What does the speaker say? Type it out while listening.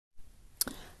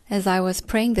As I was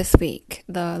praying this week,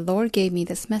 the Lord gave me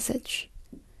this message.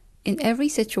 In every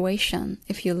situation,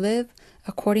 if you live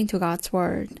according to God's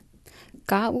word,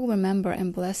 God will remember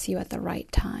and bless you at the right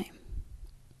time.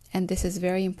 And this is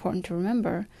very important to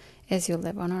remember as you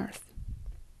live on earth.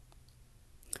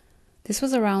 This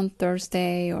was around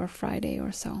Thursday or Friday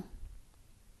or so.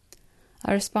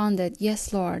 I responded,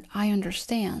 "Yes, Lord, I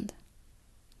understand."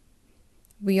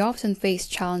 We often face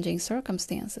challenging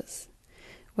circumstances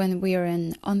when we are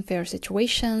in unfair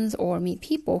situations or meet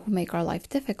people who make our life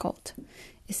difficult,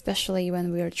 especially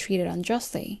when we are treated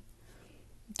unjustly.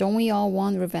 Don't we all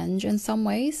want revenge in some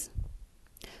ways?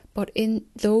 But in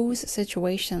those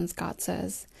situations, God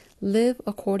says, live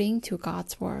according to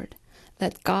God's word.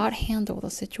 Let God handle the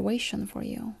situation for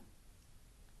you.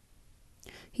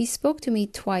 He spoke to me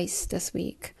twice this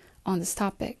week on this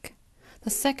topic. The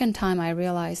second time I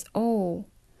realized, oh,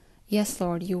 yes,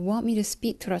 Lord, you want me to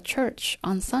speak to the church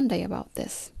on Sunday about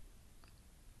this.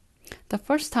 The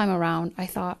first time around, I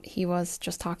thought he was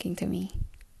just talking to me.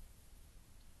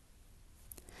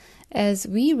 As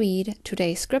we read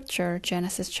today's scripture,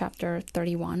 Genesis chapter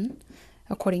 31,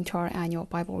 according to our annual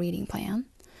Bible reading plan,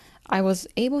 I was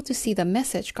able to see the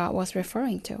message God was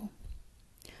referring to.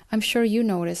 I'm sure you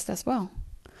noticed as well.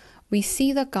 We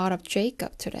see the God of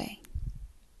Jacob today.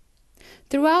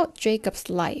 Throughout Jacob's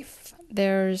life,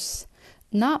 there's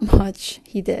not much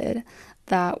he did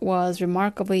that was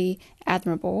remarkably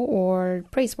admirable or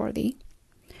praiseworthy.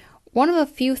 One of the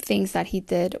few things that he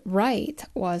did right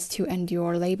was to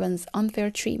endure Laban's unfair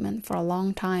treatment for a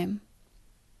long time.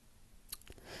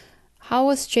 How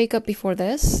was Jacob before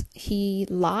this? He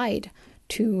lied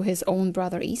to his own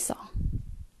brother Esau.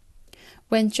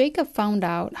 When Jacob found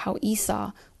out how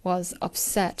Esau was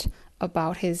upset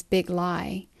about his big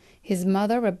lie, his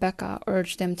mother Rebekah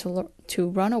urged him to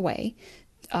run away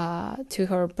to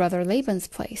her brother Laban's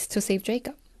place to save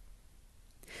Jacob.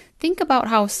 Think about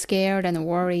how scared and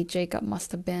worried Jacob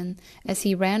must have been as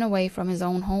he ran away from his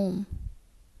own home.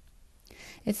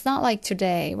 It's not like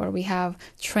today where we have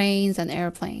trains and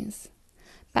airplanes.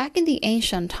 Back in the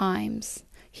ancient times,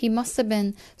 he must have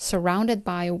been surrounded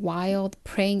by wild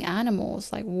preying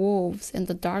animals like wolves in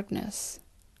the darkness.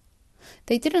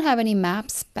 They didn't have any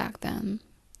maps back then.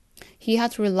 He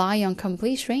had to rely on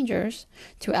complete strangers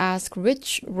to ask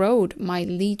which road might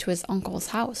lead to his uncle's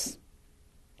house.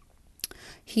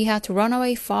 He had to run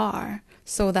away far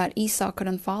so that Esau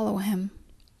couldn't follow him,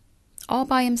 all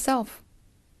by himself.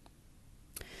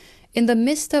 In the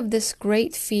midst of this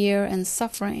great fear and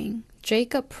suffering,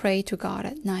 Jacob prayed to God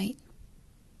at night.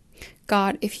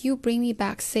 God, if you bring me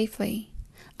back safely,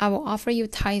 I will offer you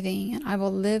tithing and I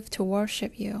will live to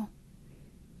worship you.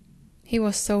 He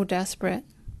was so desperate.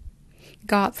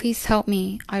 God, please help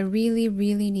me. I really,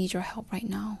 really need your help right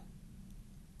now.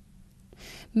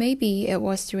 Maybe it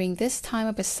was during this time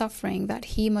of his suffering that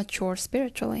he matured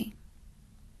spiritually.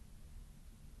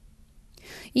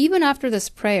 Even after this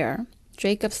prayer,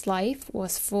 Jacob's life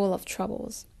was full of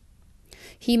troubles.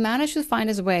 He managed to find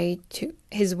his way to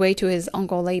his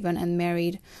uncle Laban and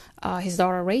married his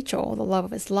daughter Rachel, the love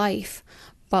of his life,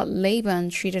 but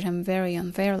Laban treated him very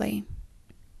unfairly.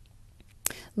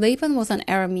 Laban was an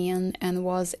Aramean and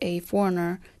was a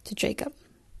foreigner to Jacob.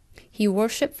 He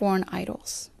worshipped foreign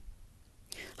idols.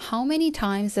 How many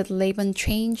times did Laban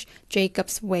change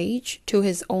Jacob's wage to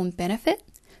his own benefit?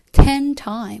 10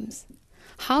 times.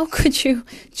 How could you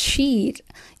cheat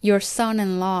your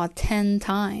son-in-law 10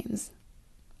 times?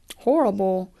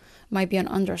 Horrible might be an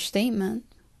understatement.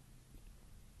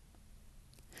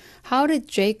 How did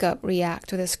Jacob react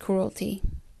to this cruelty?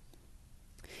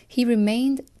 He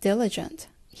remained diligent.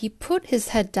 He put his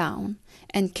head down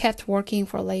and kept working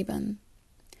for Laban.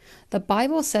 The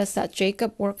Bible says that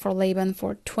Jacob worked for Laban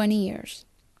for 20 years.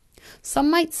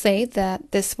 Some might say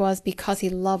that this was because he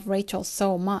loved Rachel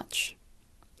so much.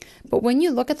 But when you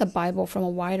look at the Bible from a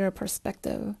wider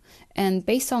perspective, and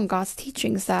based on God's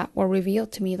teachings that were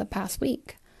revealed to me the past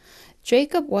week,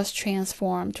 Jacob was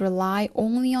transformed to rely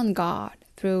only on God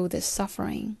through this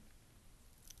suffering.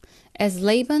 As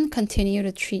Laban continued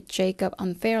to treat Jacob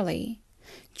unfairly,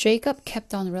 Jacob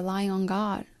kept on relying on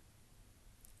God.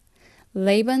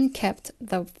 Laban kept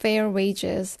the fair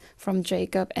wages from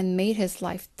Jacob and made his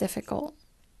life difficult.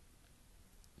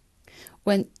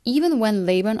 Even when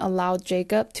Laban allowed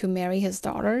Jacob to marry his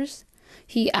daughters,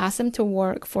 he asked him to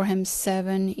work for him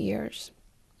 7 years.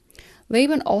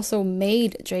 Laban also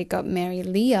made Jacob marry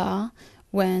Leah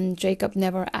when Jacob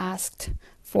never asked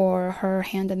for her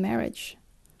hand in marriage.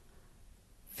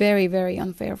 Very, very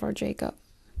unfair for Jacob.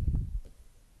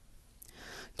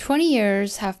 20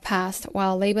 years have passed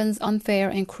while Laban's unfair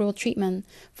and cruel treatment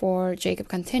for Jacob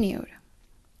continued.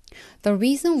 The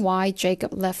reason why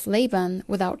Jacob left Laban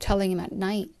without telling him at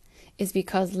night is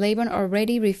because Laban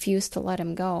already refused to let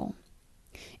him go.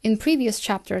 In previous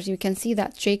chapters, you can see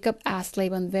that Jacob asked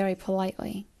Laban very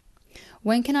politely,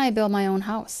 "When can I build my own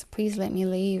house? Please let me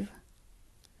leave."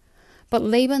 But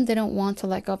Laban didn't want to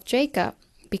let go of Jacob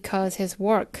because his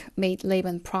work made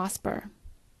Laban prosper.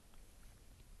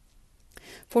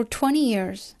 For 20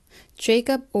 years,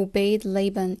 Jacob obeyed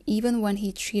Laban even when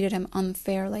he treated him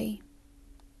unfairly.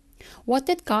 What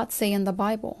did God say in the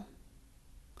Bible?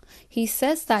 He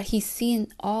says that he's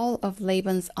seen all of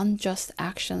Laban's unjust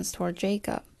actions toward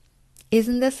Jacob.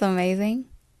 Isn't this amazing?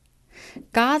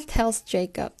 God tells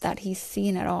Jacob that he's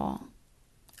seen it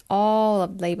all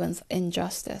of Laban's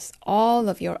injustice, all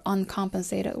of your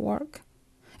uncompensated work.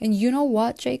 And you know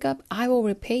what, Jacob? I will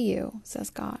repay you, says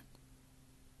God.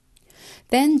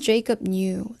 Then Jacob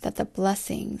knew that the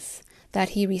blessings that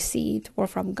he received were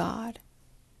from God.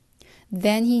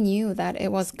 Then he knew that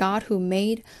it was God who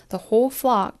made the whole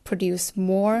flock produce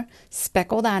more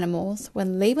speckled animals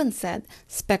when Laban said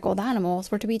speckled animals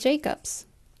were to be Jacob's.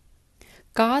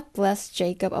 God blessed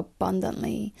Jacob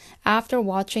abundantly after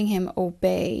watching him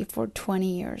obey for 20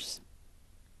 years.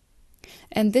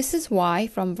 And this is why,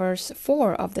 from verse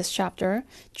 4 of this chapter,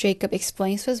 Jacob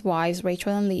explains to his wives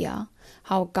Rachel and Leah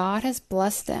how God has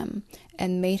blessed them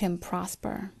and made him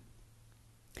prosper.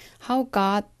 How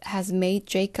God has made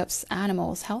Jacob's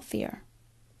animals healthier.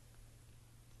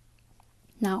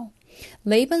 Now,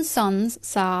 Laban's sons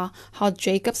saw how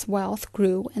Jacob's wealth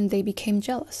grew and they became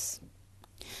jealous.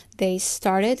 They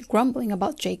started grumbling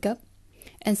about Jacob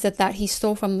and said that he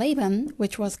stole from Laban,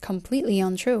 which was completely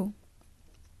untrue.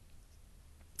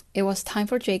 It was time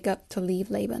for Jacob to leave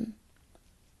Laban.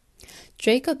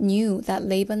 Jacob knew that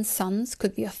Laban's sons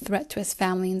could be a threat to his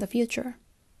family in the future.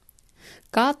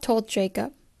 God told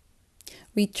Jacob,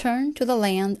 "Return to the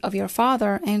land of your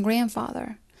father and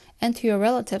grandfather, and to your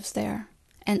relatives there,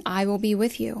 and I will be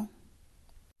with you."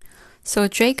 So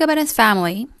Jacob and his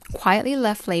family quietly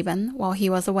left Laban while he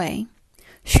was away,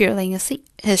 shearing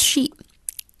his sheep.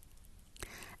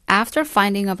 After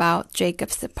finding about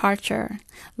Jacob's departure,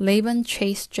 Laban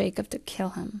chased Jacob to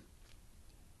kill him.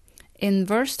 In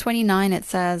verse 29 it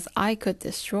says, "I could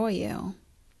destroy you."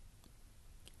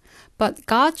 But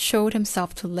God showed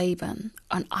himself to Laban,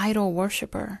 an idol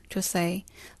worshiper, to say,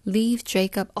 "Leave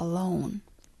Jacob alone."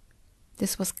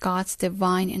 This was God's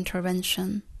divine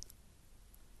intervention.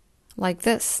 Like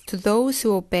this, to those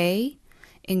who obey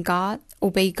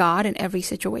God in every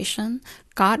situation,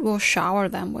 God will shower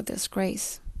them with His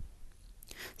grace.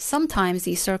 Sometimes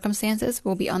these circumstances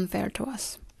will be unfair to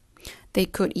us. They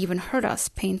could even hurt us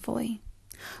painfully.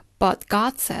 But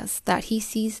God says that He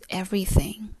sees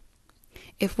everything.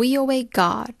 If we obey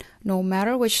God, no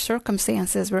matter which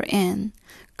circumstances we're in,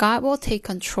 God will take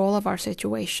control of our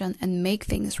situation and make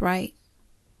things right.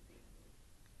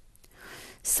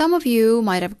 Some of you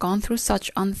might have gone through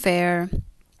such unfair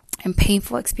and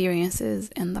painful experiences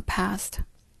in the past.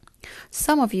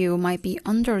 Some of you might be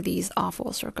under these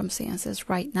awful circumstances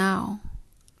right now.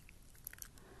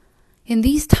 In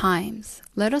these times,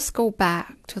 let us go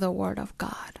back to the Word of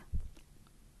God.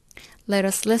 Let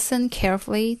us listen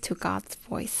carefully to God's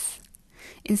voice.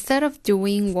 Instead of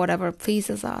doing whatever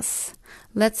pleases us,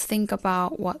 let's think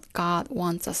about what God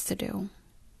wants us to do.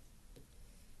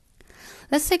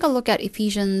 Let's take a look at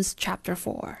Ephesians chapter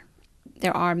 4.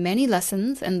 There are many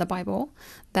lessons in the Bible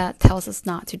that tells us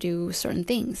not to do certain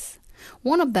things.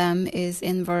 One of them is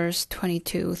in verse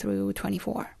 22 through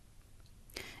 24.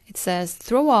 It says,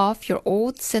 "Throw off your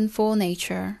old sinful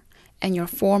nature and your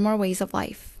former ways of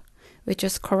life, which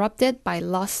is corrupted by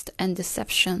lust and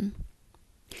deception.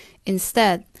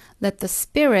 Instead, let the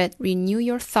Spirit renew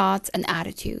your thoughts and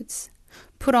attitudes.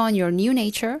 Put on your new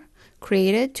nature,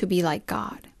 created to be like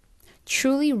God,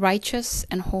 truly righteous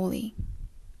and holy."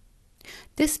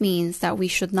 This means that we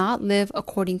should not live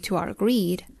according to our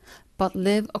greed, but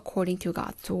live according to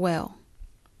God's will.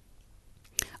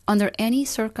 Under any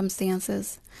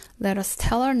circumstances, let us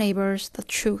tell our neighbors the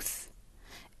truth,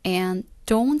 and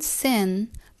don't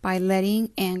sin by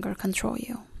letting anger control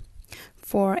you.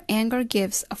 For anger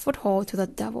gives a foothold to the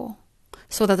devil,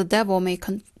 so that the devil may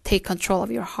take control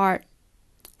of your heart,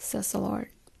 says the Lord.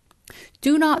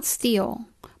 Do not steal,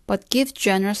 but give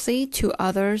generously to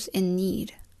others in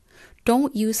need.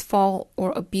 Don't use foul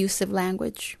or abusive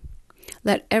language.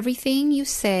 Let everything you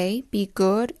say be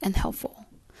good and helpful,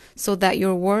 so that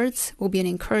your words will be an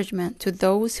encouragement to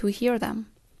those who hear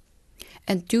them.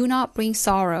 And do not bring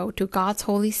sorrow to God's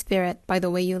Holy Spirit by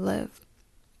the way you live.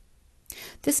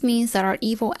 This means that our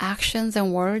evil actions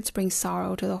and words bring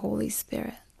sorrow to the Holy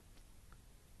Spirit.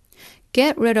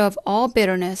 Get rid of all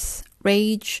bitterness,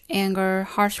 rage, anger,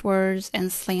 harsh words,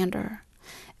 and slander,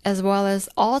 as well as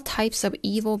all types of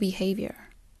evil behavior.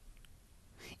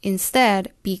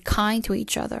 Instead, be kind to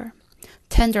each other,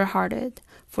 tender-hearted,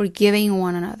 forgiving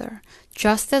one another,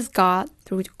 just as God,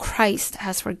 through Christ,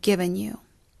 has forgiven you.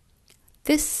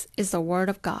 This is the Word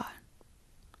of God.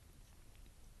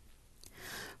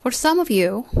 For some of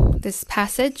you, this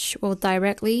passage will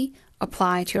directly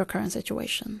apply to your current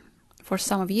situation. For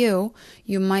some of you,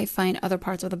 you might find other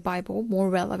parts of the Bible more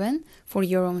relevant for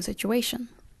your own situation.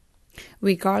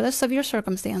 Regardless of your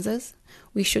circumstances,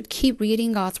 we should keep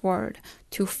reading God's Word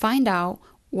to find out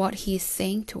what He is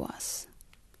saying to us.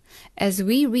 As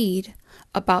we read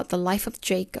about the life of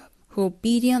Jacob, who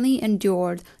obediently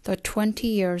endured the 20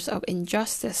 years of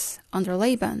injustice under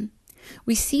Laban,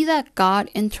 we see that God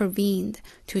intervened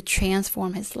to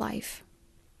transform his life.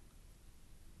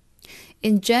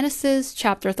 In Genesis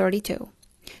chapter 32,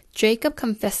 Jacob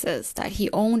confesses that he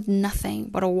owned nothing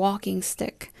but a walking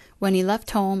stick when he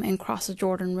left home and crossed the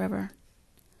Jordan River.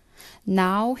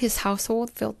 Now his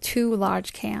household filled 2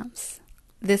 large camps.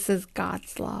 This is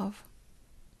God's love.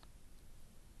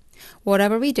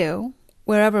 Whatever we do,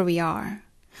 wherever we are,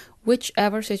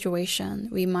 whichever situation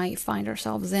we might find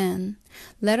ourselves in,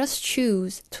 let us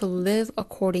choose to live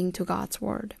according to God's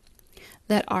Word.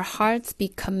 Let our hearts be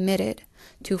committed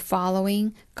to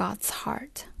following God's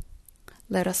heart.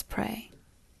 Let us pray.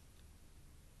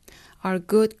 Our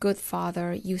good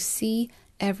Father, you see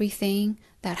everything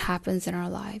that happens in our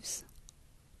lives.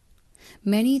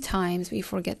 Many times we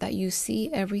forget that you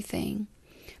see everything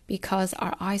because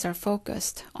our eyes are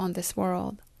focused on this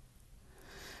world.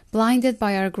 Blinded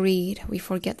by our greed, we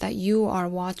forget that you are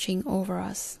watching over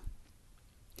us.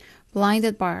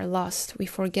 Blinded by our lust, we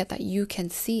forget that you can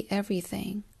see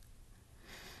everything.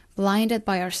 Blinded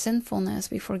by our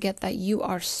sinfulness, we forget that you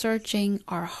are searching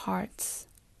our hearts.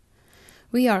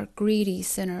 We are greedy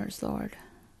sinners, Lord.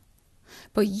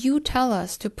 But you tell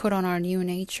us to put on our new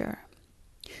nature.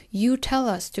 You tell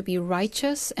us to be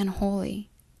righteous and holy.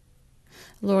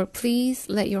 Lord, please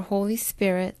let your Holy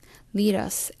Spirit lead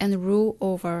us and rule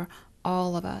over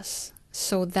all of us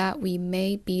so that we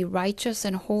may be righteous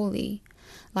and holy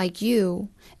like you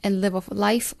and live a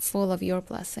life full of your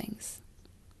blessings.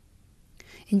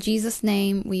 In Jesus'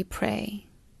 name we pray.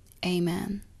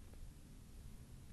 Amen.